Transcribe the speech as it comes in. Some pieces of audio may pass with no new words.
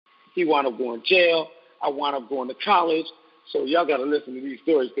He wound up going to jail. I wound up going to college. So y'all got to listen to these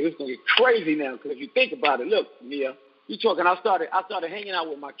stories because it's going to get crazy now. Because if you think about it, look, Mia, you talking, I started hanging out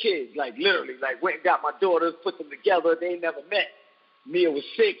with my kids, like literally, like went and got my daughters, put them together. They ain't never met. Mia was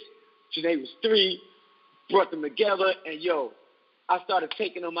 6. Janae was 3. Brought them together. And, yo, I started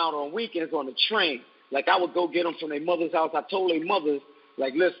taking them out on weekends on the train. Like, I would go get them from their mother's house. I told their mothers,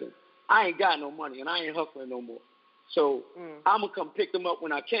 like, listen, I ain't got no money and I ain't hustling no more. So I'm gonna come pick them up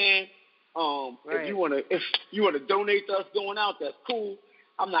when I can. Right. If you wanna donate to us going out, that's cool.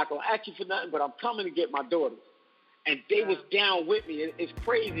 I'm not gonna ask you for nothing, but I'm coming to get my daughters. And they was down with me. It's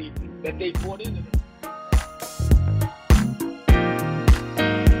crazy that they bought into this.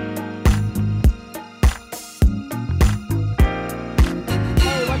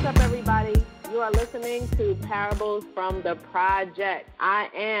 Hey, what's up, everybody? You are listening to Parables from the Project. I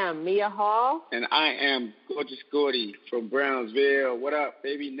am Mia Hall. And I am Gorgeous Gordy from Brownsville. What up,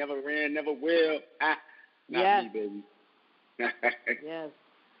 baby? Never ran, never will. Not me, baby. Yes.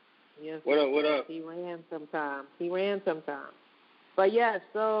 What up? He ran sometime. But yes,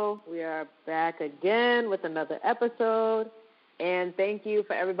 so we are back again with another episode. And thank you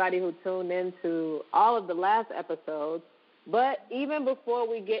for everybody who tuned in to all of the last episodes. But even before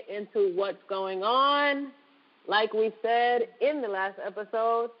we get into what's going on, like we said in the last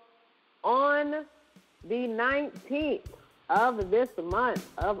episode, on the 19th of this month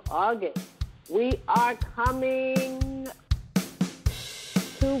of August, we are coming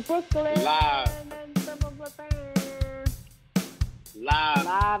to Brooklyn.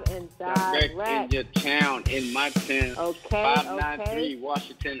 Live and direct in your town, in my town. Okay. 593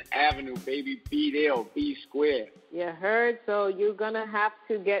 Washington Avenue, baby. Be there, be square. You heard, so you're going to have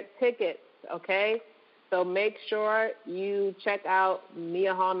to get tickets, okay? So make sure you check out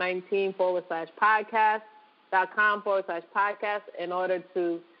miahall19/podcast.com/podcast in order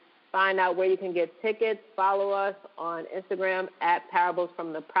to find out where you can get tickets. Follow us on Instagram at Parables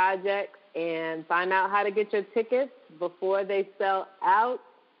from the Project and find out how to get your tickets before they sell out.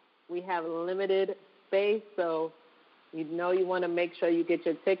 We have limited space, so you know you want to make sure you get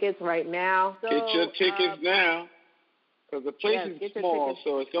your tickets right now. So, get your tickets now. Because the place is small,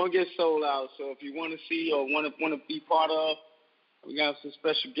 so it's going to get sold out. So if you want to see or want to be part of, we got some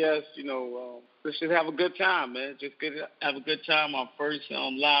special guests. Let's just have a good time, man. Have a good time. Our first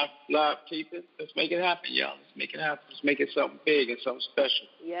live taping. Let's make it happen, y'all. Let's make it happen. Let's make it something big and something special.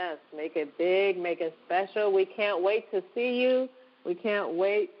 Yes, make it big, make it special. We can't wait to see you. We can't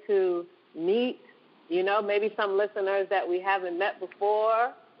wait to meet, maybe some listeners that we haven't met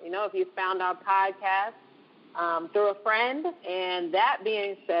before. If you found our podcast through a friend. And that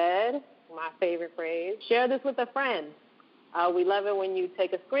being said, my favorite phrase, share this with a friend. We love it when you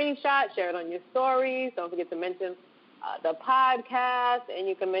take a screenshot, share it on your stories. Don't forget to mention the podcast, and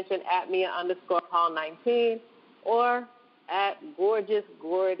you can mention at Mia_Hall19 or at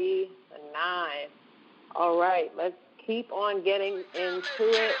GorgeousGordy9. All right, let's keep on getting into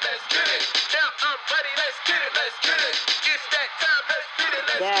it. Let's get it. Now I'm ready. Let's get it. It's that time. Let's get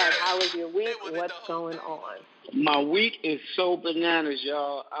it. Dad, how was your week? What's going on? My week is so bananas,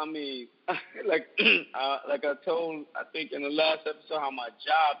 y'all. I mean, like I told, I think in the last episode, how my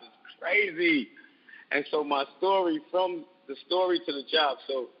job is crazy. And so my story, from the story to the job.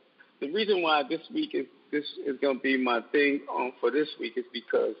 So the reason why this is going to be my thing for this week is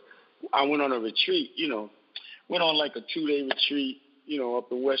because I went on a retreat, went on like a 2-day retreat,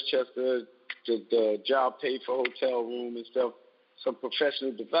 up in Westchester. The job paid for hotel room and stuff, some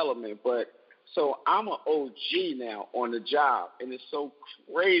professional development. But so I'm an OG now on the job, and it's so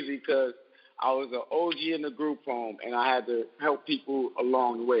crazy because I was an OG in the group home, and I had to help people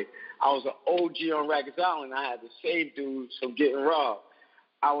along the way. I was an OG on Rikers Island. I had to save dudes from getting robbed.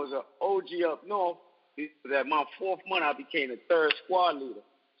 I was an OG up north. That my 4th month, I became the 3rd squad leader.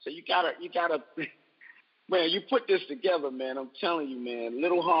 So you gotta, man, you put this together, man. I'm telling you, man.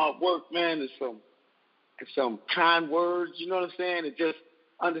 Little hard work, man, and some kind words. You know what I'm saying? And just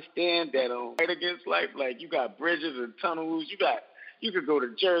understand that fight against life, like you got bridges and tunnels. You could go to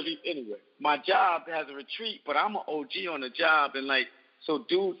Jersey anyway. My job has a retreat, but I'm an OG on the job, and so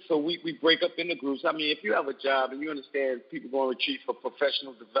we break up into groups. I mean, if you have a job and you understand people go on retreat for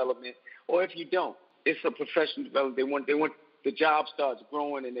professional development, or if you don't, it's a professional development. They want the job starts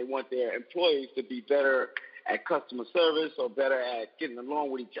growing, and they want their employees to be better at customer service or better at getting along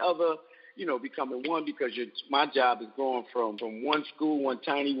with each other. Becoming one, because my job is going from one school, one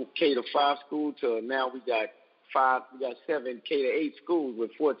tiny K-5 school, to now we got 7 K-8 schools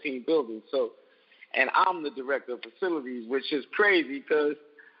with 14 buildings. So, and I'm the director of facilities, which is crazy because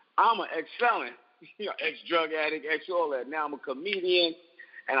I'm an ex-felon, ex-drug addict, ex-all that. Now I'm a comedian.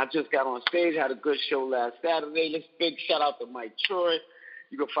 And I just got on stage, had a good show last Saturday. Let's big shout out to Mike Troy.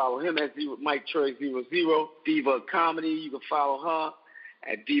 You can follow him at Mike Troy 00. Diva Comedy, you can follow her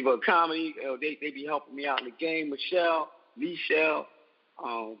at Diva Comedy. They be helping me out in the game. Michelle.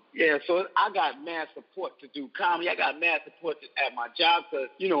 So I got mad support to do comedy. I got mad support at my job because,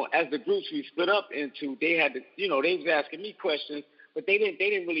 as the groups we split up into, they had to, they was asking me questions, but they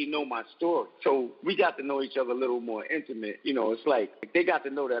didn't really know my story. So we got to know each other a little more intimate. It's like they got to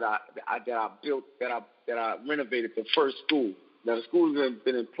know that I renovated the first school. Now the school's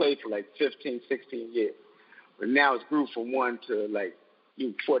been in play for like 15, 16 years, but now it's grew from 1 to like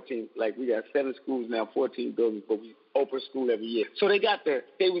 14. Like we got 7 schools now, 14 buildings, but we open school every year. So they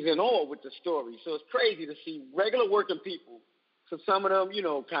was in awe with the story. So it's crazy to see regular working people. So some of them,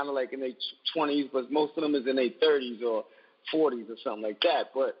 kind of like in their 20s, but most of them is in their 30s or 40s or something like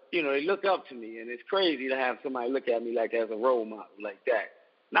that. But, they look up to me, and it's crazy to have somebody look at me like as a role model like that.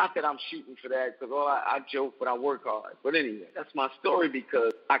 Not that I'm shooting for that, because I joke, but I work hard. But anyway, that's my story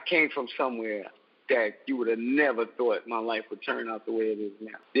because I came from somewhere that you would have never thought my life would turn out the way it is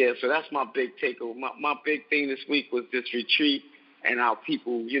now. Yeah, so that's my big takeaway. My big thing this week was this retreat and how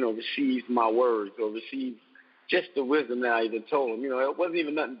people, received my words or received just the wisdom that I even told them. It wasn't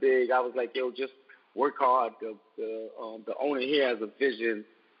even nothing big. I was like, just work hard. The owner here has a vision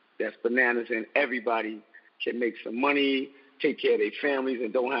that's bananas, and everybody can make some money, take care of their families,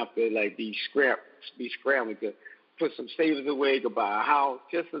 and don't have to be scrambling to put some savings away, go buy a house.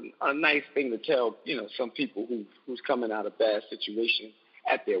 Just a nice thing to tell, some people who's coming out of bad situations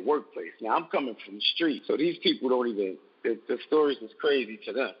at their workplace. Now, I'm coming from the street, so these people don't even, the stories is crazy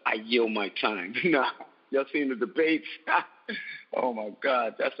to them. I yield my time. Y'all seen the debates? Oh, my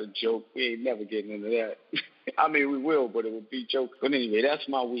God, that's a joke. We ain't never getting into that. I mean, we will, but it would be jokes. But anyway, that's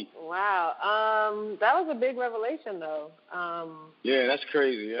my week. Wow. That was a big revelation, though. Yeah, that's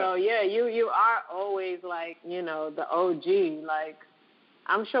crazy. Yeah. So, yeah, you are always, the OG.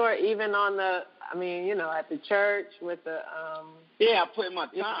 I'm sure even on at the church with the yeah, I put in my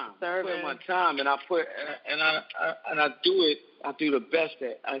time. I put in my time, and I do it. I do the best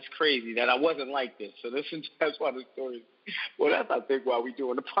at. It's crazy that I wasn't like this. So that's why the story. Well, that's I think why we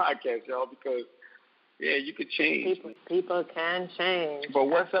doing the podcast, y'all, because yeah, you could change. People can change. But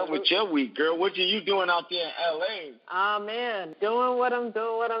what's up with your week, girl? What are you doing out there in L.A.? Oh, man, doing what I'm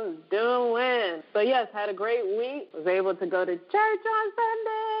doing. So, yes, had a great week. Was able to go to church on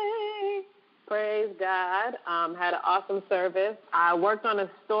Sunday. Praise God. Had an awesome service. I worked on a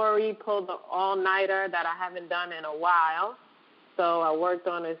story, pulled an all-nighter that I haven't done in a while. So I worked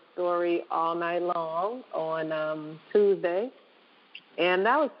on a story all night long on Tuesday. And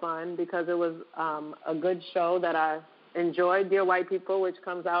that was fun because it was a good show that I enjoyed, Dear White People, which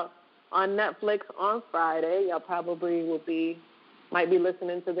comes out on Netflix on Friday. Y'all probably might be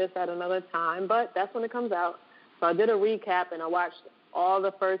listening to this at another time, but that's when it comes out. So I did a recap, and I watched all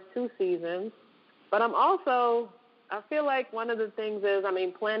the first 2 seasons. But I feel like one of the things is,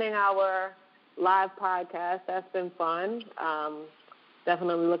 planning our live podcast, that's been fun.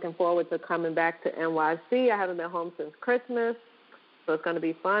 Definitely looking forward to coming back to NYC. I haven't been home since Christmas. So it's going to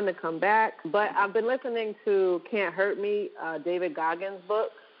be fun to come back. But I've been listening to Can't Hurt Me, David Goggins'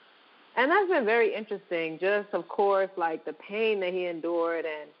 book. And that's been very interesting. Just, of course, the pain that he endured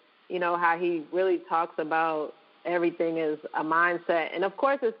and, how he really talks about everything is a mindset. And, of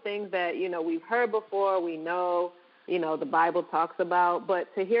course, it's things that, we've heard before, we know, the Bible talks about.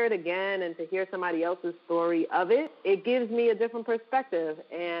 But to hear it again and to hear somebody else's story of it, it gives me a different perspective.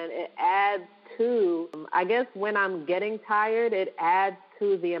 And it adds to, I guess when I'm getting tired, it adds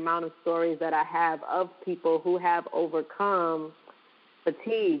to the amount of stories that I have of people who have overcome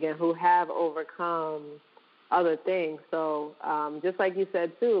fatigue and who have overcome other things. So just like you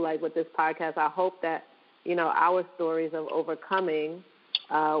said, too, with this podcast, I hope that, our stories of overcoming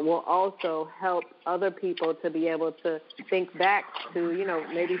will also help other people to be able to think back to,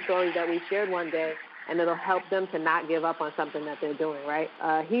 maybe stories that we shared one day, and it'll help them to not give up on something that they're doing, right?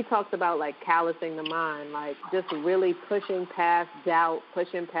 He talks about, callousing the mind, just really pushing past doubt,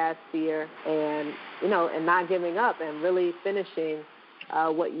 pushing past fear, and, and not giving up and really finishing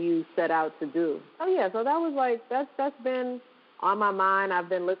what you set out to do. Oh, yeah, so that was, that's been on my mind. I've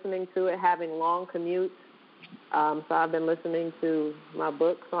been listening to it, having long commutes. So I've been listening to my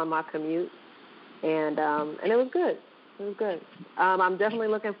books on my commute, and it was good. It was good. I'm definitely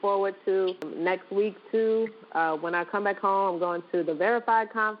looking forward to next week, too. When I come back home, I'm going to the Verified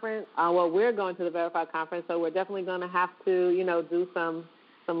Conference. We're going to the Verified Conference, so we're definitely going to have to, do some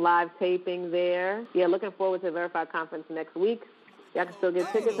live taping there. Yeah, looking forward to the Verified Conference next week. Y'all can still get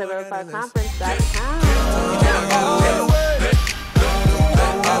tickets at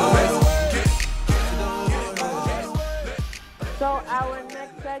verifiedconference.com.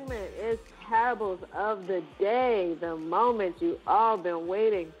 It's Parables of the Day, the moment you all been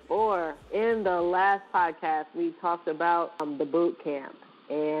waiting for. In the last podcast, we talked about the boot camp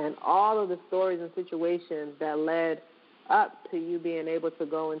and all of the stories and situations that led up to you being able to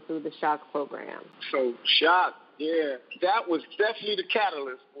go into the Shock program. So, Shock, yeah, that was definitely the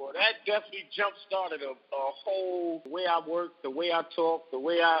catalyst, boy. That definitely jump-started a whole way I work, the way I talk, the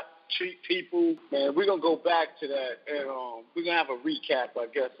way I treat people. Man, we're going to go back to that, and we're going to have a recap, I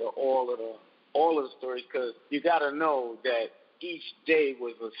guess, of all of the stories, because you got to know that each day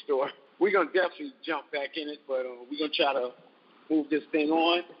was a story. We're going to definitely jump back in it, but we're going to try to move this thing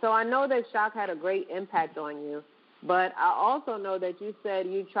on. So I know that Shock had a great impact on you, but I also know that you said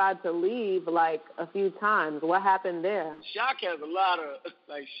you tried to leave like a few times. What happened there? Shock has a lot of,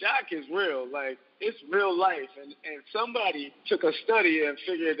 Shock is real. It's real life. And somebody took a study and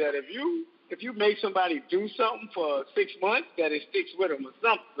figured that if you make somebody do something for 6 months, that it sticks with them or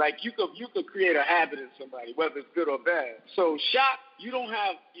something. You could create a habit in somebody, whether it's good or bad. So Shock,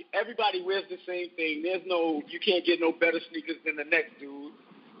 everybody wears the same thing. You can't get no better sneakers than the next dude.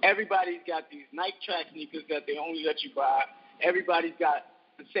 Everybody's got these Nike track sneakers that they only let you buy. Everybody's got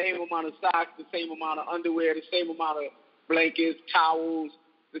the same amount of socks, the same amount of underwear, the same amount of blankets, towels,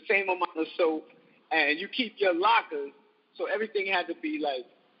 the same amount of soap. And you keep your lockers, so everything had to be like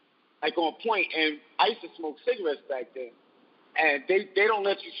on point. And I used to smoke cigarettes back then. And they don't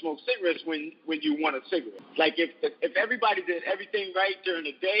let you smoke cigarettes when you want a cigarette. If everybody did everything right during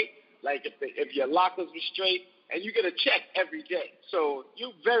the day, if your lockers were straight, and you get a check every day. So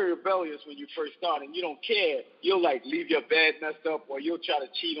you're very rebellious when you first start, and you don't care. You'll leave your bed messed up, or you'll try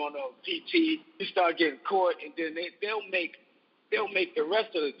to cheat on a PT. You start getting caught, and then they'll make the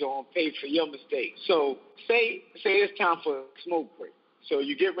rest of the dorm pay for your mistake. So say it's time for a smoke break. So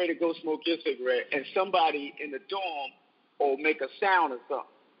you get ready to go smoke your cigarette, and somebody in the dorm will make a sound or something.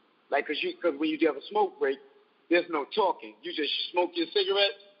 Because when you have a smoke break, there's no talking. You just smoke your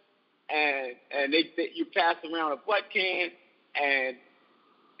cigarette, and you pass around a butt can,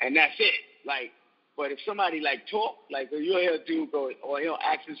 and that's it. But if somebody talk, you'll hear a dude go, or he'll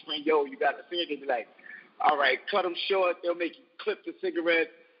ask his friend, yo, you got a cigarette? They'll be like, all right, cut them short. They'll make you clip the cigarette,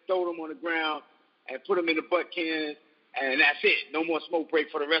 throw them on the ground, and put them in the butt can, and that's it. No more smoke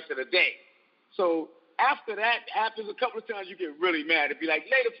break for the rest of the day. So after that happens a couple of times, you get really mad. It'd be like,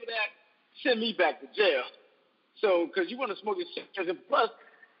 later for that, send me back to jail. So, because you want to smoke your cigarettes, and plus,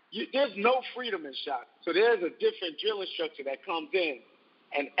 there's no freedom in Shock. So there's a different drill instructor that comes in,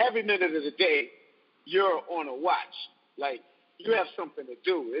 and every minute of the day, you're on a watch. You have something to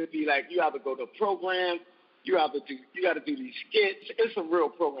do. It'd be you either go to a program, you got to do these skits. It's a real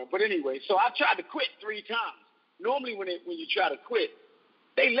program. But anyway, so I tried to quit 3 times. Normally when you try to quit,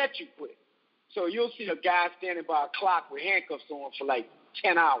 they let you quit. So you'll see a guy standing by a clock with handcuffs on for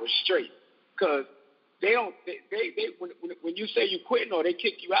 10 hours straight, because when you say you quitting or they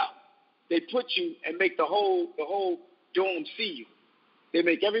kick you out, they put you and make the whole dorm see you. They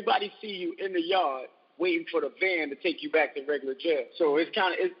make everybody see you in the yard waiting for the van to take you back to regular jail. So it's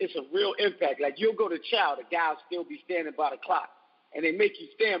a real impact. You'll go to chow, the guy will still be standing by the clock, and they make you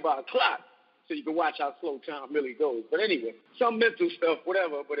stand by the clock so you can watch how slow time really goes. But anyway, some mental stuff,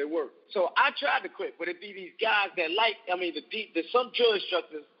 whatever, but it worked. So I tried to quit, but it'd be these guys that some drill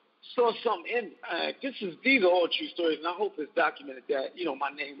instructors saw something in these are all true stories, and I hope it's documented that, my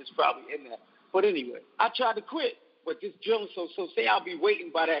name is probably in that. But anyway, I tried to quit, but this drill, so say I'll be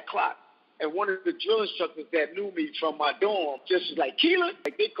waiting by that clock, and one of the drill instructors that knew me from my dorm just was like, Keelan,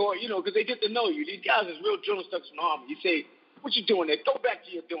 they call, because they get to know you. These guys is real drill instructors from the Army. You say, what you doing there? Go back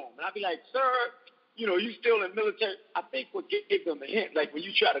to your dorm. And I'd be like, sir, you still in military. I think what gave them a hint, when you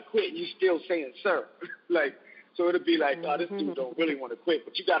try to quit and you still saying, sir, so it'll be like, oh, this dude don't really want to quit,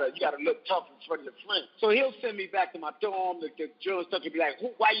 but you gotta look tough in front of your friends. So he'll send me back to my dorm. The drill instructor will be like,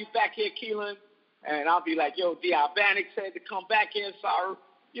 why you back here, Keelan? And I'll be like, yo, the Albanic said to come back here, sir,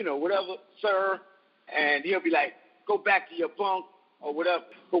 whatever, sir. And he'll be like, go back to your bunk or whatever.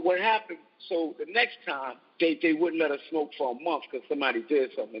 But what happened, so the next time, they wouldn't let us smoke for a month because somebody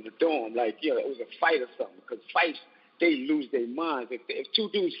did something in the dorm. It was a fight or something, because fights, they lose their minds. If 2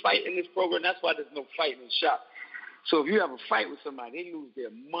 dudes fight in this program, that's why there's no fighting in Shock. So if you have a fight with somebody, they lose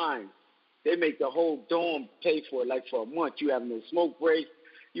their minds. They make the whole dorm pay for it. For a month, you have no smoke break,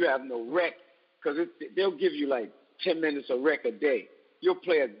 you have no rec, because they'll give you 10 minutes of rec a day. You'll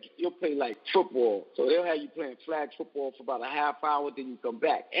play football. So they'll have you playing flag football for about a half hour, then you come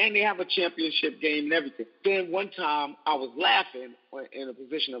back. And they have a championship game and everything. Then one time I was laughing in a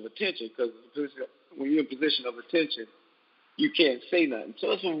position of attention, because when you're in a position of attention, you can't say nothing.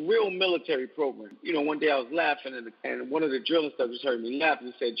 So it's a real military program. You know, one day I was laughing, and one of the drill instructors heard me laughing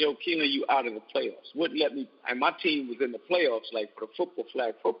and said, Joe Keelan, you out of the playoffs. Wouldn't let me, and my team was in the playoffs, like for the football,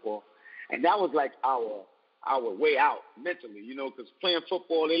 flag football, and that was like our way out mentally, you know, because playing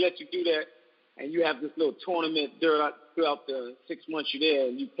football, they let you do that, and you have this little tournament throughout the 6 months you're there,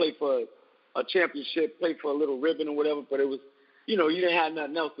 and you play for a championship, play for a little ribbon or whatever, but it was, you know, you didn't have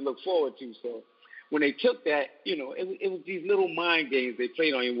nothing else to look forward to, so when they took that, you know, it was these little mind games they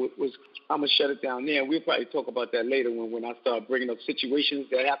played on you. I'm going to shut it down there. We'll probably talk about that later when I start bringing up situations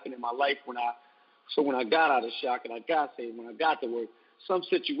that happened in my life when I got out of shock and I got saved, when I got to work, some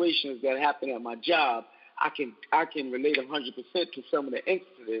situations that happened at my job, I can relate 100% to some of the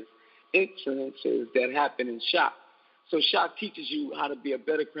incidences that happen in shock. So shock teaches you how to be a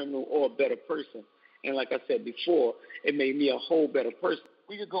better criminal or a better person. And like I said before, it made me a whole better person.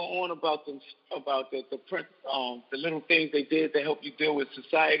 We could go on about the little things they did to help you deal with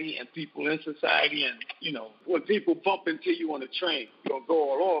society and people in society. And, you know, when people bump into you on a train, you don't go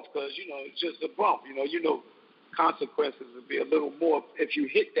all off because, you know, it's just a bump. You know, consequences would be a little more if you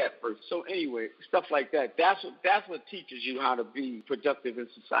hit that person. So anyway, stuff like that. That's what teaches you how to be productive in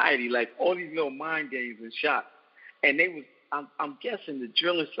society. Like all these little mind games and shots. And I'm guessing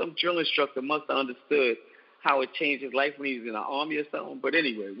some drill instructor must have understood how it changed his life when he was in the Army or something. But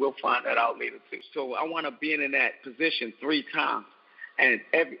anyway, we'll find that out later too. So I want to be in that position 3 times. And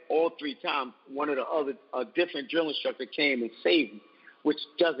all 3 times, a different drill instructor came and saved me, which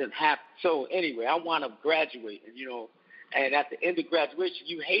doesn't happen. So anyway, I want to graduate. And, you know, and at the end of graduation,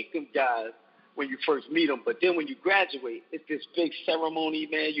 you hate them guys when you first meet them. But then when you graduate, it's this big ceremony,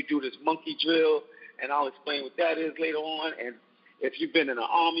 man. You do this monkey drill, and I'll explain what that is later on. And if you've been in the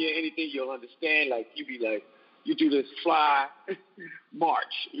Army or anything, you'll understand. Like, you do this fly march.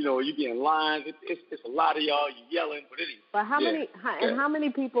 You know, you be in lines. It's a lot of y'all. You yelling, but anyway. But how many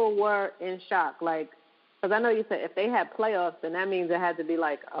people were in shock? Like, because I know you said if they had playoffs, then that means there had to be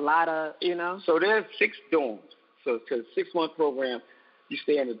like a lot of, you know. So there's 6 dorms. So it's a 6-month program. You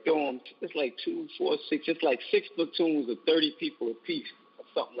stay in the dorms. It's like 2, 4, 6. It's like 6 platoons of 30 people apiece.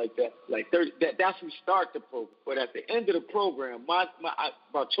 Something like that, like 30. That's when we start the program. But at the end of the program,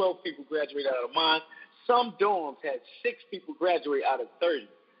 about 12 people graduated out of mine. Some dorms had 6 people graduate out of 30.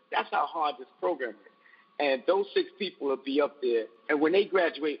 That's how hard this program is. And those 6 people will be up there. And when they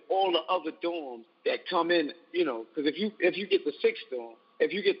graduate, all the other dorms that come in, you know, because if you get the 6th dorm,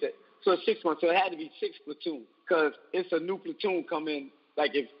 so it's 6 months, so it had to be 6 platoons because it's a new platoon come in.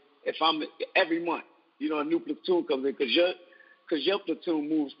 Like if I'm every month, you know, a new platoon comes in because your platoon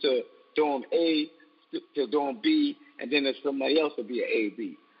moves to dorm A, to dorm B, and then there's somebody else will be an A,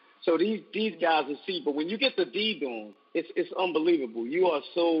 B. So these guys are C, but when you get the D dorm, it's unbelievable. You are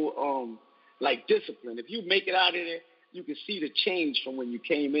so like disciplined. If you make it out of there, you can see the change from when you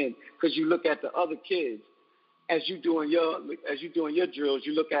came in because you look at the other kids as you doing your drills.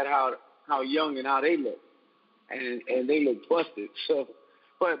 You look at how young and how they look, and they look busted. So.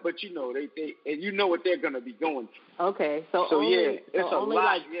 But you know they and you know what they're gonna be going through. Okay, so only, yeah, it's a only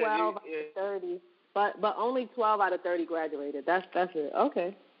lot. like 12 out of 30, but only 12 out of 30 graduated. That's it.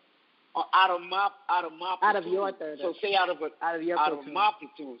 Okay. Out of my platoon. Out of your 30. So say out of my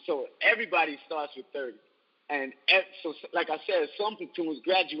platoon. So everybody starts with 30, and so like I said, some platoons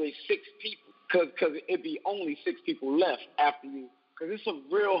graduate 6 people because it be only 6 people left after you. Because it's a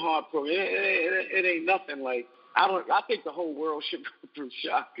real hard program. It ain't nothing like. I think the whole world should go through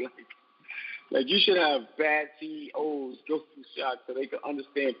shock. Like you should have bad CEOs go through shock so they can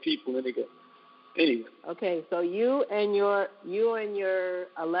understand people and they can. Anyway. Okay, so you and your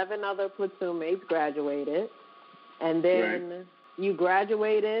 11 other platoon mates graduated, and then you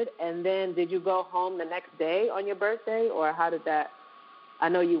graduated, and then did you go home the next day on your birthday, or how did that? I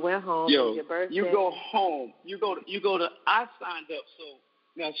know you went home on your birthday. You go home. You go to. I signed up so.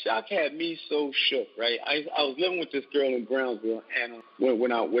 Now, shock had me so shook, right? I was living with this girl in Brownsville, and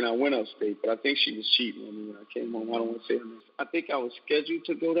when I went upstate, but I think she was cheating on me when I came home. I don't want to say her name. I think I was scheduled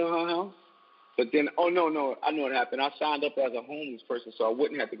to go to her house, but then, no, I know what happened. I signed up as a homeless person, so I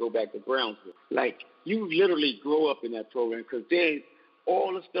wouldn't have to go back to Brownsville. Like, you literally grow up in that program, because then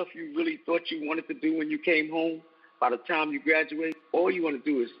all the stuff you really thought you wanted to do when you came home, by the time you graduate, all you want to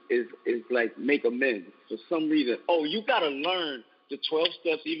do is like make amends for some reason. Oh, you got to learn the 12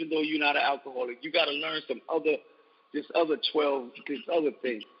 steps, even though you're not an alcoholic. You got to learn this other 12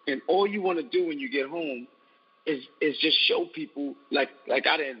 things. And all you want to do when you get home is just show people, like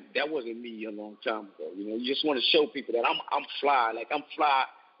that wasn't me a long time ago. You know, you just want to show people that I'm fly. Like, I'm fly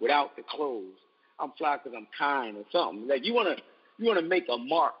without the clothes. I'm fly because I'm kind or something. Like, you want to make a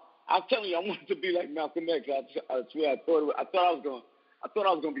mark I'm telling you, I wanted to be like Malcolm X. I swear, I thought I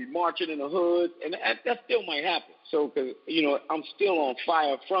was going to be marching in the hood, and that still might happen. So, because, I'm still on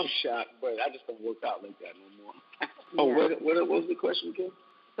fire from shot, but I just don't work out like that no more. What was the question again?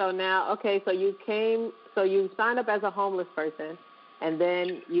 So now, okay, so you signed up as a homeless person, and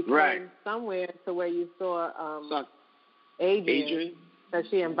then you came somewhere to where you saw Adrian. That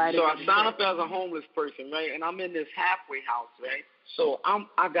she invited. So I signed up as a homeless person, right? And I'm in this halfway house, right? So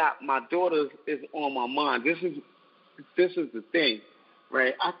I got my daughter is on my mind. This is the thing,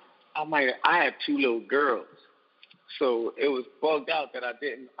 right? I had 2 little girls, so it was bugged out that I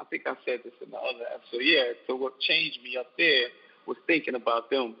didn't. I think I said this in the other episode. Yeah. So what changed me up there was thinking about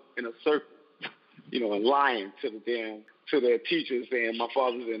them in a circle, and lying to their teachers, saying my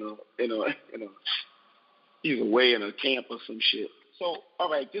father's he's away in a camp or some shit. So, all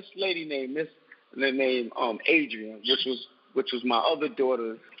right, this lady named Adrian, which was my other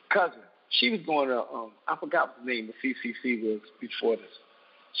daughter's cousin. She was going to I forgot what the name of CCC was before this.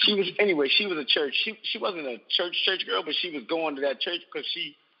 She was a church. She wasn't a church girl, but she was going to that church because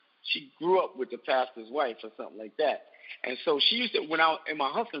she grew up with the pastor's wife or something like that. And so she used to, when I in my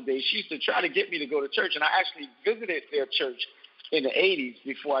hustling days, she used to try to get me to go to church, and I actually visited their church in the 80s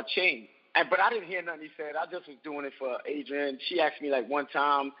before I changed. But I didn't hear nothing he said. I just was doing it for Adrian. She asked me like one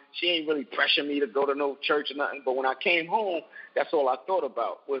time. She ain't really pressuring me to go to no church or nothing. But when I came home, that's all I thought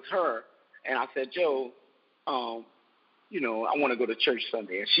about was her. And I said, Joe, I want to go to church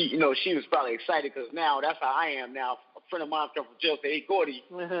Sunday. And she, she was probably excited because now that's how I am now. A friend of mine come from jail, say, hey, Gordy,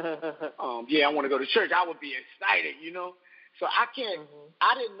 I want to go to church. I would be excited, So I can't.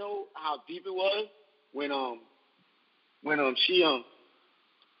 I didn't know how deep it was when she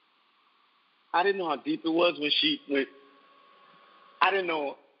I didn't know how deep it was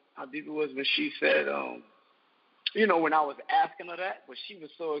when she said, when I was asking her that, but she was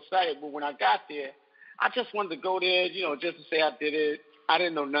so excited. But when I got there, I just wanted to go there, just to say I did it. I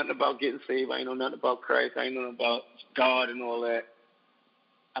didn't know nothing about getting saved. I didn't know nothing about Christ. I didn't know nothing about God and all that.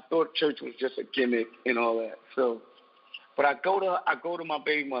 I thought church was just a gimmick and all that. So, but I go to my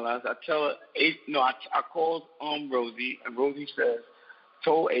baby mother. I tell her, I called Rosie, and Rosie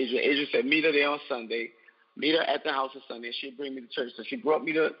told Adrian said, meet her there on Sunday. Meet her at the house on Sunday. She'd bring me to church. So she brought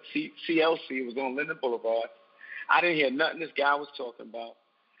me to CLC. It was on Linden Boulevard. I didn't hear nothing this guy was talking about.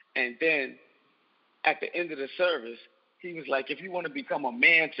 And then at the end of the service, he was like, if you want to become a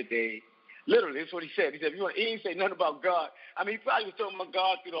man today, literally, that's what he said. He said, he didn't say nothing about God. I mean, he probably was talking about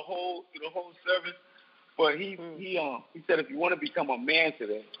God through the whole service. But he said, if you want to become a man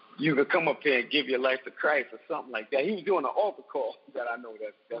today, you could come up here and give your life to Christ or something like that. He was doing an altar call that I know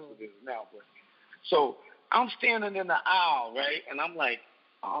that's what it is now. But so I'm standing in the aisle, right? And I'm like,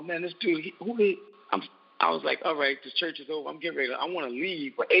 oh, man, this dude, I was like, all right, the church is over. I'm getting ready. I want to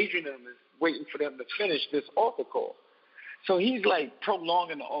leave. But Adrian is waiting for them to finish this altar call. So he's like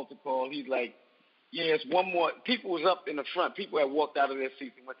prolonging the altar call. He's like, yeah, it's one more. People was up in the front. People had walked out of their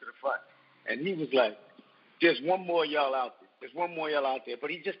seats and went to the front. And he was like, there's one more y'all out there. There's one more y'all out there. But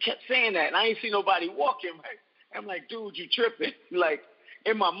he just kept saying that. And I ain't see nobody walking. Right? I'm like, dude, you tripping. Like,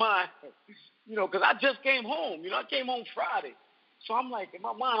 in my mind, because I just came home. I came home Friday. So I'm like, in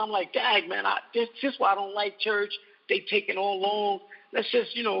my mind, I'm like, dang, man, this is why I don't like church. They taking all long. Let's just,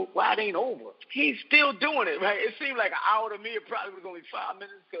 why it ain't over. He's still doing it, right? It seemed like an hour to me. It probably was only 5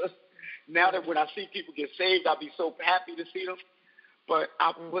 minutes because now that when I see people get saved, I'll be so happy to see them. But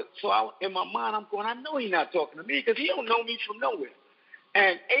in my mind, I'm going, I know he's not talking to me because he don't know me from nowhere.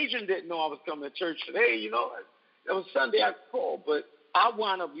 And Adrian didn't know I was coming to church today. It was Sunday I called, but I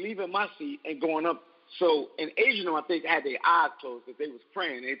wound up leaving my seat and going up. So, and Adrian, I think, had their eyes closed because they was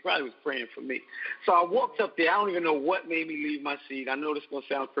praying. They probably was praying for me. So I walked up there. I don't even know what made me leave my seat. I know this is going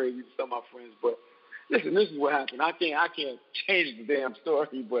to sound crazy to some of my friends, but listen, this is what happened. I can't change the damn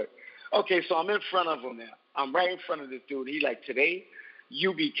story, but okay, so I'm in front of him now. I'm right in front of this dude. He like, today,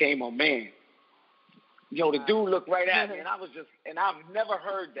 you became a man. The dude looked right at me, and I've never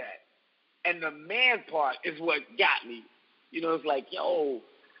heard that. And the man part is what got me. It's like,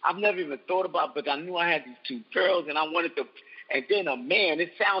 I've never even thought about, but I knew I had these 2 girls, and I wanted to. And then a man,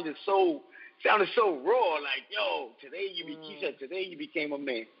 it sounded so raw, like, he said, today you became a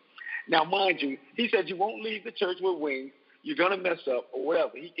man. Now, mind you, he said you won't leave the church with wings. You're gonna mess up or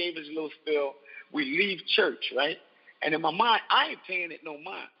whatever. He gave us a little spill. We leave church, right? And in my mind, I ain't paying it no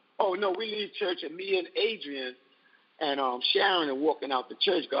mind. Oh no, we leave church, and me and Adrian and Sharon are walking out the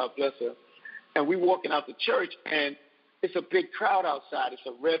church. God bless her. And we walking out the church, and it's a big crowd outside. It's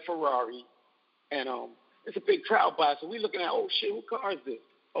a red Ferrari, and it's a big crowd by us. So we looking at, oh shit, who car is this?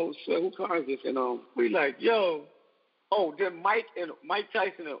 Oh shit, who car is this? And we like, yo, Oh, then Mike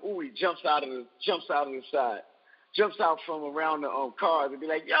Tyson and Uwe jumps out of the side, jumps out from around the cars and be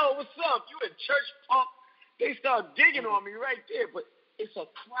like, "Yo, what's up? You in church, punk?" They start digging on me right there, but it's a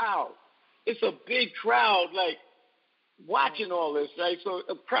crowd. It's a big crowd, like watching all this, right? So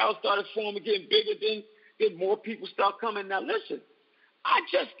a crowd started forming, getting bigger. Then more people start coming. Now listen, I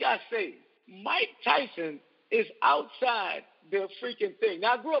just got saved. Mike Tyson is outside the freaking thing.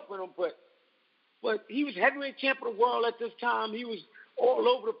 Now I grew up with him, but he was heavyweight champ of the world at this time. He was all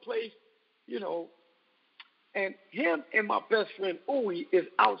over the place, you know. And him and my best friend Uwe is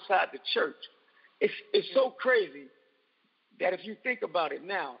outside the church. It's so crazy that if you think about it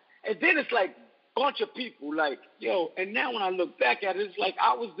now, and then it's like a bunch of people, like, yo, and now when I look back at it, it's like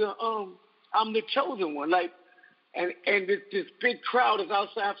I was I'm the chosen one, like, and this big crowd is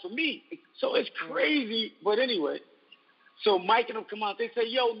outside for me. So it's crazy, but anyway. So Mike and them come out. They say,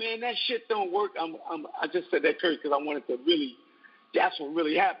 "Yo, man, that shit don't work." I just said that curse because I wanted to really. That's what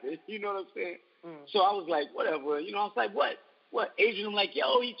really happened. You know what I'm saying? So I was like, whatever. You know, I was like, what? Adrian, I'm like,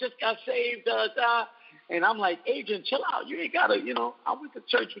 yo, he just got saved. And I'm like, Adrian, chill out. You ain't gotta. You know, I went to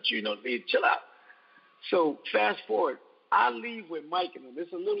church with you. You know, chill out. So fast forward, I leave with Mike and them.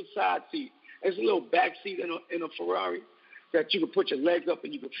 It's a little side seat. It's a little back seat in a Ferrari that you can put your legs up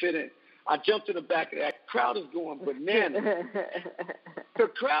and you can fit in. I jumped in the back of that. Crowd is going bananas. The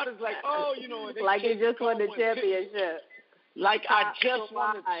crowd is like, oh, you know. Like you just won the championship. Like I just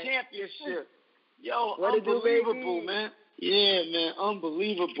won the championship. Yo, what unbelievable, man. Yeah, man,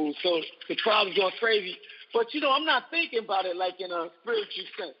 unbelievable. So the crowd is going crazy. But, you know, I'm not thinking about it like in a spiritual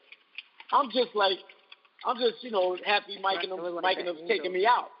sense. I'm just, you know, happy Mike and them taking me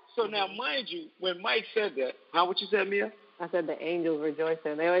out. So now, mind you, when Mike said that, what you said, Mia? I said the angels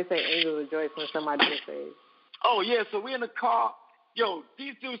rejoicing. They always say angels rejoice when somebody gets saved. Oh, yeah, so we in the car. Yo,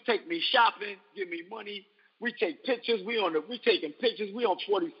 these dudes take me shopping, give me money. We take pictures. We taking pictures. We on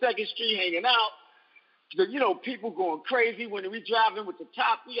 42nd Street hanging out. You know, people going crazy when we driving with the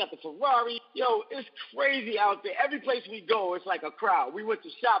top. We got the Ferrari. Yo, it's crazy out there. Every place we go, it's like a crowd. We went to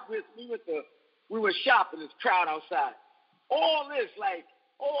shop. We went shopping. This crowd outside. All this, like,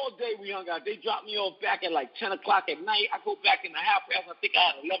 all day we hung out. They dropped me off back at like 10 o'clock at night. I go back in the halfway house. I think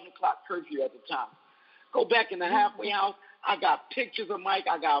I had 11 o'clock curfew at the time. Go back in the halfway house. I got pictures of Mike.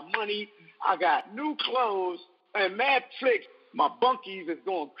 I got money. I got new clothes and mad flicks. My bunkies is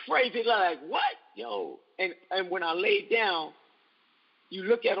going crazy. They're like, what? Yo. And when I lay down, you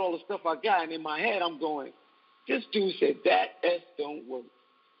look at all the stuff I got, and in my head I'm going, this dude said that S don't work.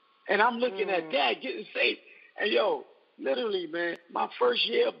 And I'm looking at that, getting saved. And, yo, literally, man, my first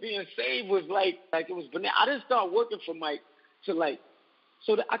year of being saved was like it was banana. I didn't start working for Mike till I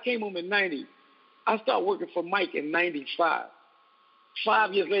came home in 90. I started working for Mike in 95.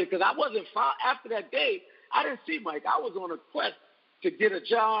 5 years later, because I wasn't after that day, I didn't see Mike. I was on a quest to get a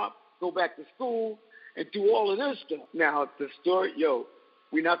job, go back to school, and do all of this stuff. Now, the story,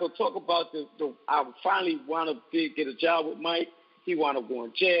 we're not going to talk about I finally wound up get a job with Mike. He wound up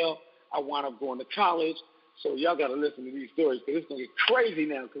going to jail. I wound up going to college. So y'all got to listen to these stories because it's going to get crazy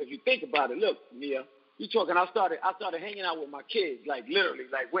now. Because if you think about it, look, Mia, you talking, I started hanging out with my kids, like literally,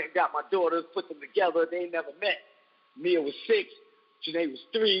 like went and got my daughters, put them together. They never met. Mia was 6. Janae was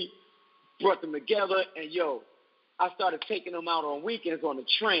 3. Brought them together. And, I started taking them out on weekends on the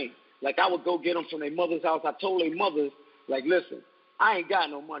train. Like, I would go get them from their mother's house. I told their mothers, like, listen, I ain't got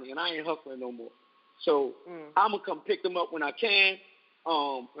no money, and I ain't hustling no more. So I'm going to come pick them up when I can.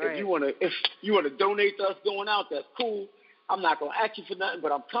 Right. If you wanna donate to us going out, that's cool. I'm not going to ask you for nothing,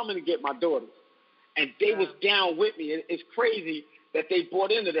 but I'm coming to get my daughters. And they was down with me. It's crazy that they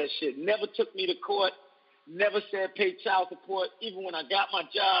bought into that shit. Never took me to court. Never said pay child support. Even when I got my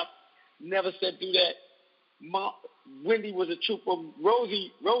job, never said do that. Wendy was a trooper.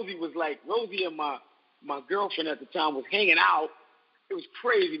 Rosie and my girlfriend at the time was hanging out. It was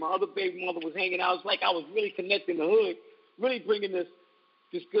crazy. My other baby mother was hanging out. It's like I was really connecting the hood, really bringing this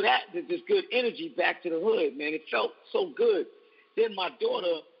good energy back to the hood, man. It felt so good. Then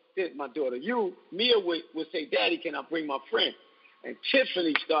Mia would say, Daddy, can I bring my friend? And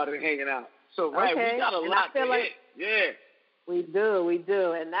Tiffany started hanging out. So, we got a lot to hit. Yeah. We do.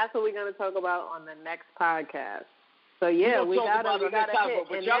 And that's what we're going to talk about on the next podcast. So, we got to hit.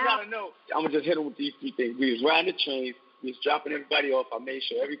 But y'all got to know, I'm going to just hit them with these 3 things. We was riding the trains. We was dropping everybody off. I made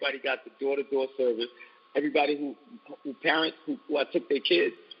sure everybody got the door-to-door service. Everybody who parents who I took their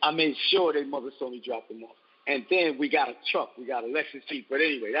kids, I made sure their mother saw me drop them off. And then we got a truck. We got a Lexus Jeep. But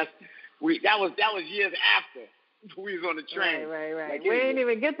anyway, that was years after we was on the train. Right. Like, we didn't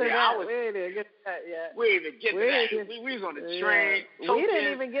even get to that. We didn't even get to that yet. We didn't even get to that. We was on the train. We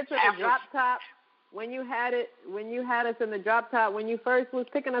didn't even get to the drop top. when you had us in the drop top when you first was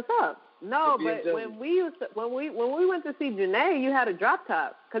picking us up. No, but when we went to see Janae, you had a drop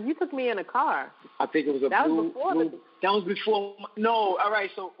top because you took me in a car. I think it was that was before. No, all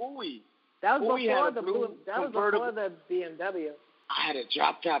right. So Uwe. That was before the BMW. I had a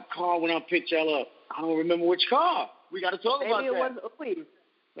drop top car when I picked y'all up. I don't remember which car. We got to talk about that.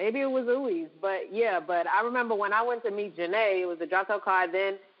 Maybe it was Uwe's. But I remember when I went to meet Janae, it was a drop top car.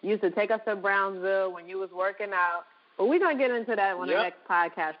 Then you used to take us to Brownsville when you was working out. But we're going to get into that on the next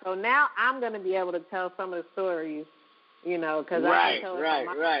podcast. So now I'm going to be able to tell some of the stories, because I can tell it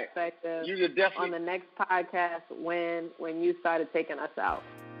from my perspective on the next podcast when you started taking us out.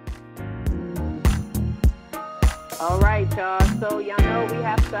 All right, y'all. So y'all know we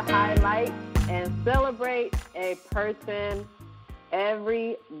have to highlight and celebrate a person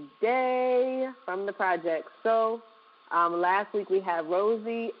every day from the project. So last week we had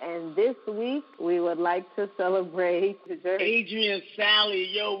Rosie, and this week we would like to celebrate Adrian Sally.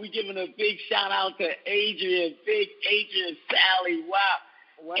 Yo, we giving a big shout out to Adrian, big Adrian Sally. Wow.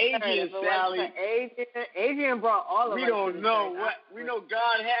 Sally. Adrian brought all of us. We don't know what. We know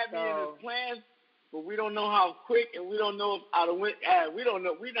God had me in His plans, but we don't know how quick, and we don't know if I'd have went. We don't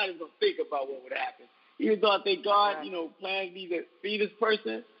know. We're not even gonna think about what would happen. Even though I think God, planned me to be this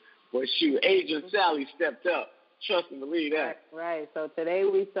person, but shoot, Adrian Sally stepped up. Trust and believe that. Right. So today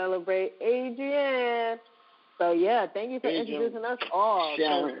we celebrate Adrian. So yeah, thank you for introducing us all.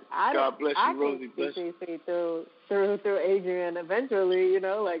 Sharon, God bless you, Rosie. Bless you. Through Adrian eventually,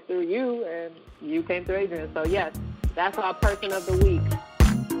 like through you, and you came through Adrian. So yes, that's our person of the week.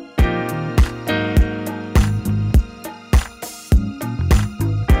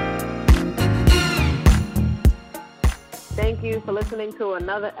 Thank you for listening to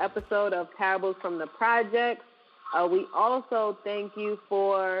another episode of Parables from the Project. We also thank you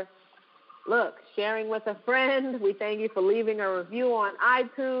for, sharing with a friend. We thank you for leaving a review on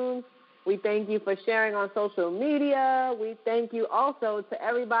iTunes. We thank you for sharing on social media. We thank you also to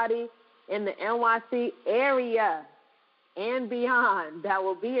everybody in the NYC area and beyond that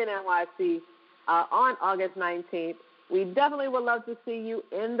will be in NYC on August 19th. We definitely would love to see you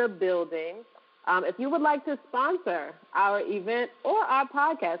in the building. If you would like to sponsor our event or our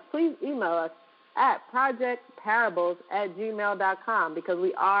podcast, please email us at projectparables@gmail.com because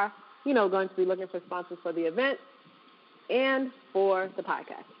we are, going to be looking for sponsors for the event and for the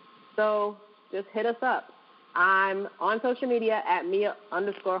podcast. So just hit us up. I'm on social media at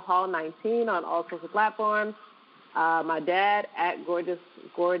Mia_Hall19 on all social platforms. My dad at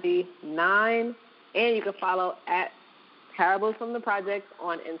GorgeousGordy9, and you can follow at Parables from the Project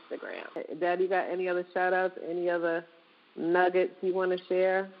on Instagram. Dad, you got any other shout-outs, any other nuggets you want to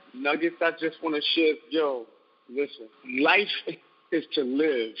share? Nuggets I just want to share. Yo, listen, life is to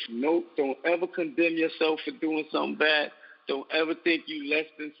live. No, don't ever condemn yourself for doing something bad. Don't ever think you less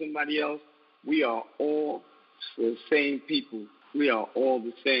than somebody else. We are all the same people. We are all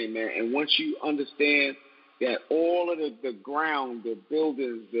the same, man. And once you understand that all of the ground, the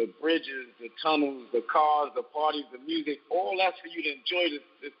buildings, the bridges, the tunnels, the cars, the parties, the music, all that's for you to enjoy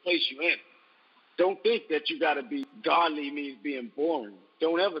this place you're in. Don't think that you got to be godly means being boring.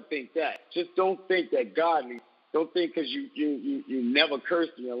 Don't ever think that. Just don't think that godly. Don't think because you never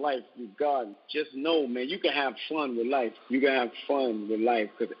cursed in your life, you godly. Just know, man, you can have fun with life. You can have fun with life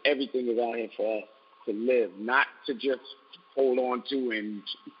because everything is out here for us to live, not to just hold on to and...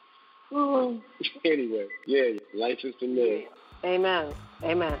 Anyway, life is to live. Amen.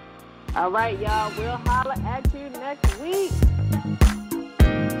 All right, y'all. We'll holler at you next week.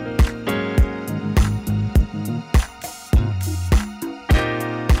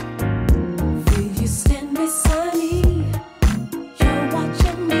 Will you stand beside me? You're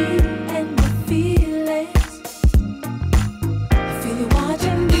watching me and my feelings. I feel you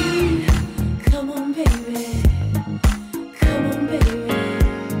watching me. Come on, baby. Come on, baby.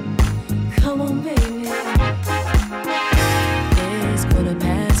 Come on, baby. It's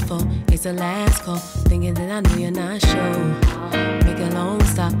 4:15. It's the last call. Thinking that I know you're not sure. Make a long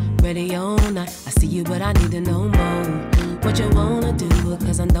stop. Ready all night. I see you, but I need to know more. What you wanna do?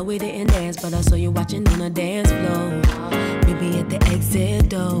 Cause I know we didn't dance, but I saw you watching on the dance floor. Maybe at the exit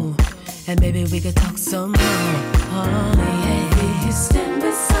door. And maybe we could talk some more. Oh, yeah. Will you stand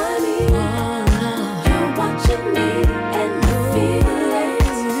beside me? Oh, no. You're watching me.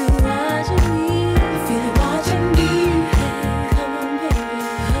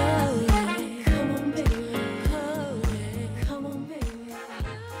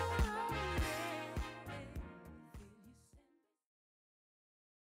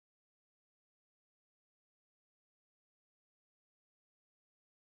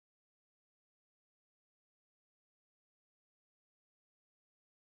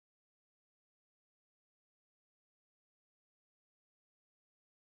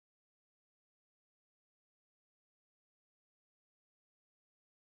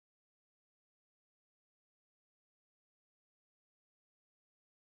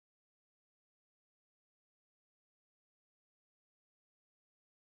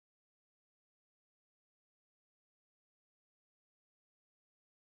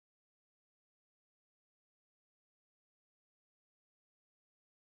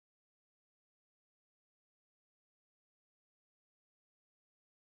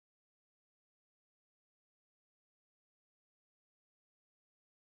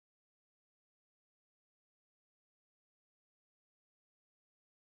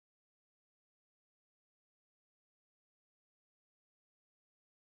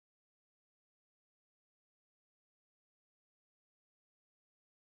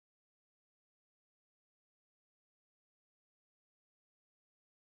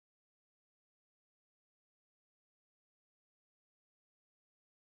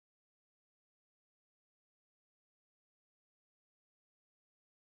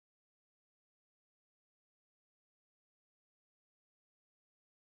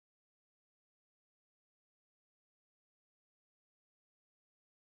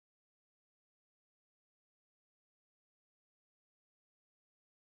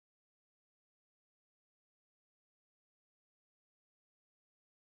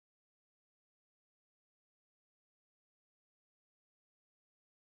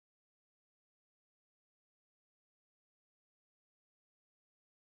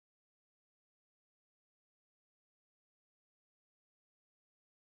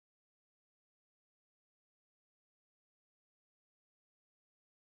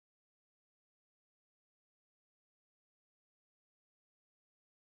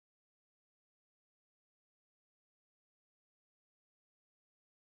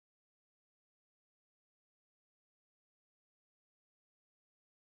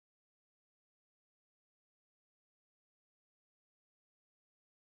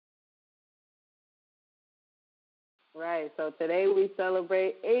 Right. So today we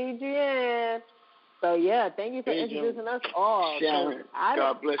celebrate Adrian. So yeah, thank you for introducing us all. Sharon,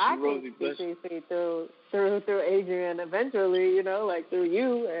 God bless you, Rosie. Bless you. Through Adrian eventually, you know, like through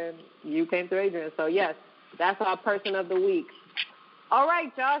you, and you came through Adrian. So yes, that's our person of the week. All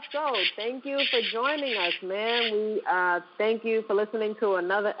right, y'all. So thank you for joining us, man. We thank you for listening to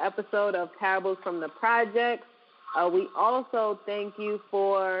another episode of Parables from the Project. We also thank you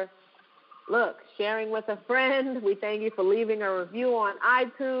for sharing with a friend. We thank you for leaving a review on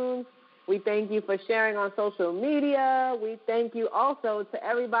iTunes. We thank you for sharing on social media. We thank you also to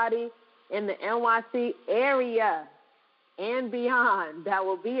everybody in the NYC area and beyond that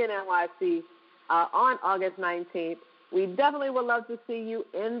will be in NYC on August 19th. We definitely would love to see you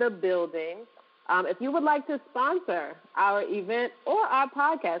in the building. If you would like to sponsor our event or our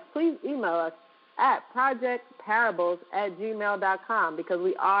podcast, please email us at projectparables@gmail.com because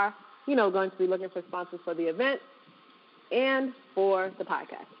we are, going to be looking for sponsors for the event and for the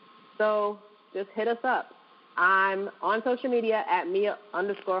podcast. So just hit us up. I'm on social media at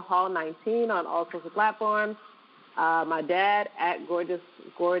Mia_Hall19 on all social platforms. My dad at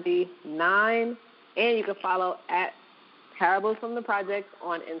Gordy9, and you can follow at Parables from the Project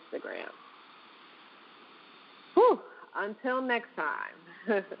on Instagram. Whew. Until next time.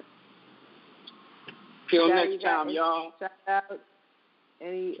 Till next time, y'all. Shout out.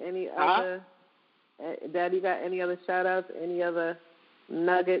 Any other? Dad, you got any other shout outs? Any other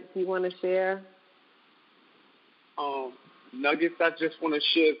nuggets you want to share? Nuggets I just want to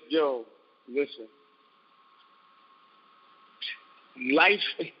share. Yo, listen. Life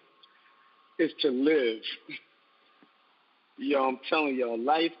is to live. Yo, I'm telling y'all,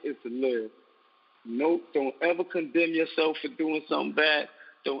 life is to live. No, don't ever condemn yourself for doing something bad.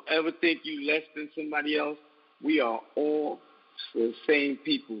 Don't ever think you less than somebody else. We are all the same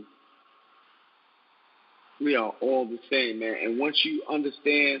people. We are all the same, man. And once you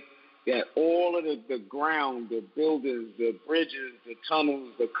understand that all of the ground, the buildings, the bridges, the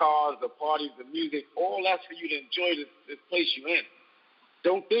tunnels, the cars, the parties, the music, all that's for you to enjoy this place you're in.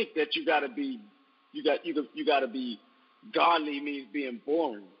 Don't think that you gotta be godly means being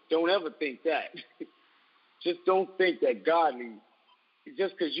boring. Don't ever think that. Just don't think that godly,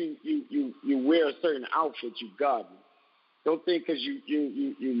 just because you wear a certain outfit, you godly. Don't think because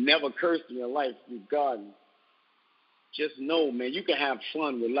you never cursed in your life, you godly. Just know, man, you can have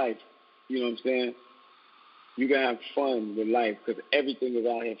fun with life. You know what I'm saying? You can have fun with life because everything is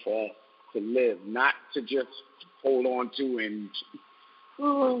out here for us to live, not to just hold on to and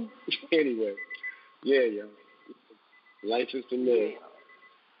anyway. Yeah, yo. Life is to live.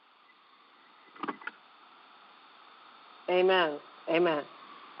 Amen. Amen.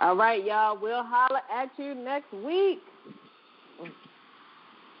 All right, y'all. We'll holler at you next week.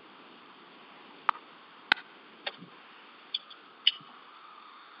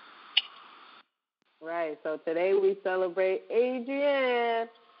 Right. So today we celebrate Adrian.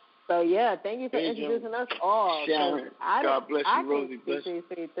 So yeah, thank you for introducing us all. Sharon, God bless you, Rosie. Bless you.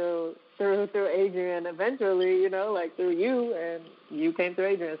 Through Adrian eventually, like through you, and you came through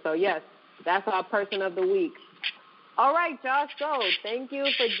Adrian. So yes, that's our person of the week. All right, y'all. So thank you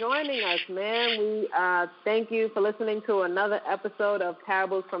for joining us, man. We thank you for listening to another episode of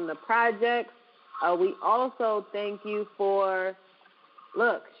Parables from the Project. We also thank you for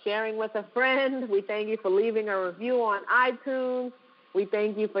sharing with a friend. We thank you for leaving a review on iTunes. We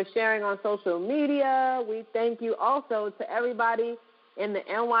thank you for sharing on social media. We thank you also to everybody in the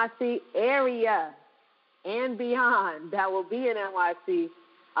NYC area and beyond that will be in NYC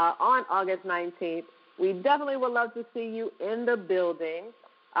on August 19th. We definitely would love to see you in the building.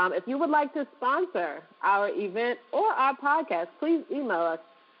 If you would like to sponsor our event or our podcast, please email us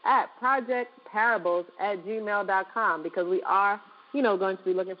at projectparables@gmail.com because we are, going to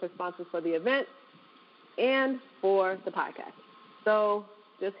be looking for sponsors for the event and for the podcast. So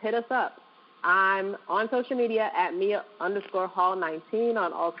just hit us up. I'm on social media at Mia_Hall19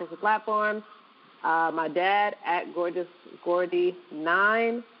 on all social platforms. My dad at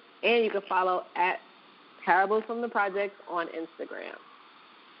Gordy9, and you can follow at Parables from the Project on Instagram.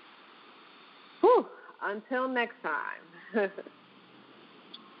 Whew. Until next time.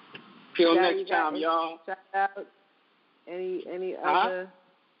 Till next time, y'all. Shout out. Any other?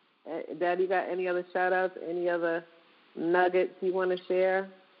 Dad, you got any other shout outs? Any other nuggets you want to share?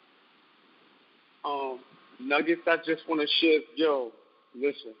 Nuggets I just want to share. Yo,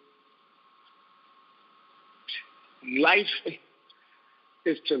 listen. Life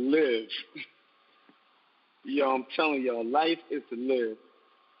is to live. Yo, I'm telling y'all, life is to live.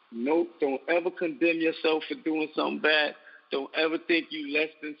 No, don't ever condemn yourself for doing something bad. Don't ever think you less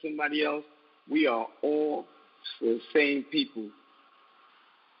than somebody else. We are all the same people.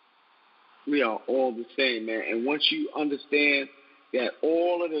 We are all the same, man. And once you understand that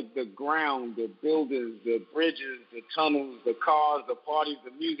all of the ground, the buildings, the bridges, the tunnels, the cars, the parties,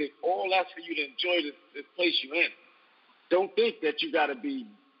 the music, all that's for you to enjoy this place you're in. Don't think that you gotta be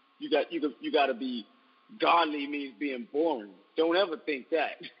godly means being boring. Don't ever think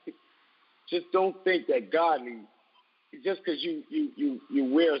that. Just don't think that godly, just because you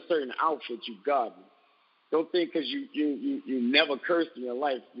wear a certain outfit, you godly. Don't think because you never cursed in your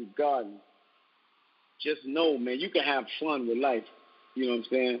life, you godly. Just know, man, you can have fun with life. You know what I'm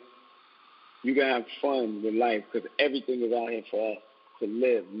saying? You can have fun with life because everything is out here for us to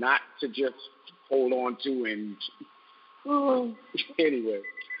live, not to just hold on to and anyway.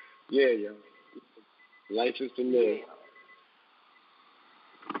 Yeah. Life is to live.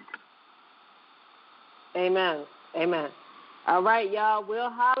 Amen. All right, y'all. We'll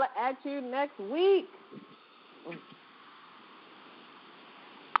holler at you next week.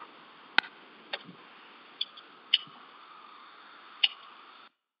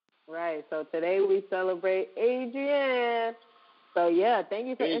 Right. So today we celebrate Adrian. So yeah, thank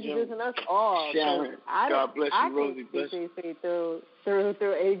you for introducing us all. Sharon, God bless you, Rosie. Bless you.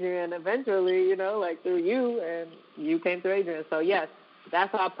 Through Adrian eventually, you know, like through you, and you came through Adrian. So yes,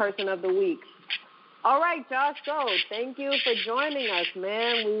 that's our person of the week. All right, y'all. So thank you for joining us,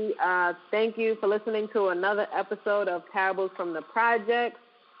 man. We thank you for listening to another episode of Parables from the Project.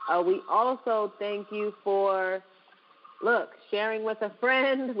 We also thank you for sharing with a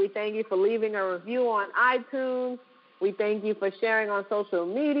friend. We thank you for leaving a review on iTunes. We thank you for sharing on social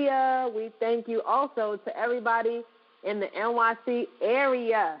media. We thank you also to everybody in the NYC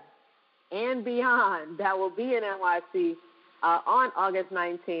area and beyond that will be in NYC on August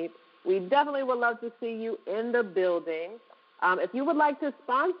 19th. We definitely would love to see you in the building. If you would like to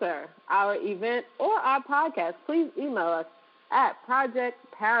sponsor our event or our podcast, please email us at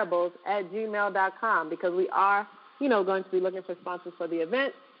projectparables@gmail.com because we are going to be looking for sponsors for the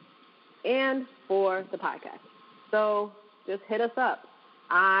event and for the podcast. So just hit us up.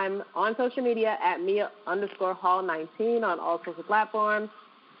 I'm on social media at Mia_Hall19 on all social platforms.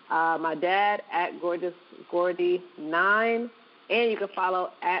 My dad at GorgeousGordy9. And you can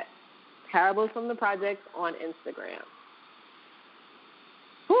follow at Parables from the Project on Instagram.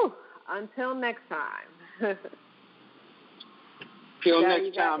 Whew. Until next time. Till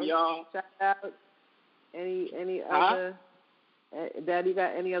next time, y'all. Shout out. Any other? Dad, you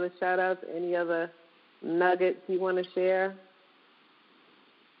got any other shout outs? Any other nuggets you want to share?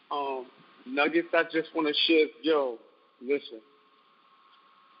 Nuggets I just want to share. Yo, listen.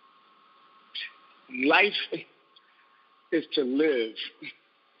 Life is to live.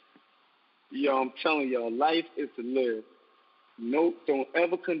 Yo, I'm telling y'all, life is to live. No, don't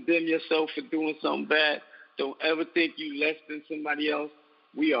ever condemn yourself for doing something bad. Don't ever think you less than somebody else.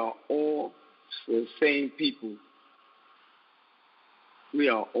 We are all the same people. We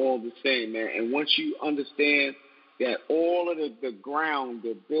are all the same, man. And once you understand that all of the ground,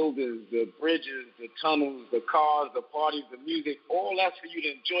 the buildings, the bridges, the tunnels, the cars, the parties, the music, all that's for you to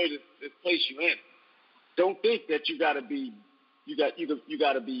enjoy this place you're in. Don't think that you gotta be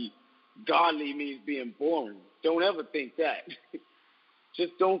godly means being boring. Don't ever think that.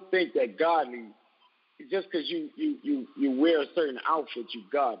 Just don't think that godly, just because you wear a certain outfit, you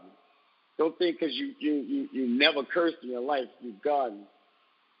godly. Don't think because you never cursed in your life, you godly.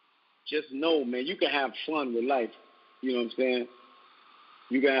 Just know, man, you can have fun with life. You know what I'm saying?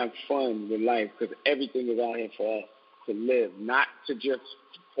 You can have fun with life because everything is out here for us to live, not to just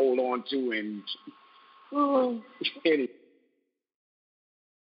hold on to and anyway.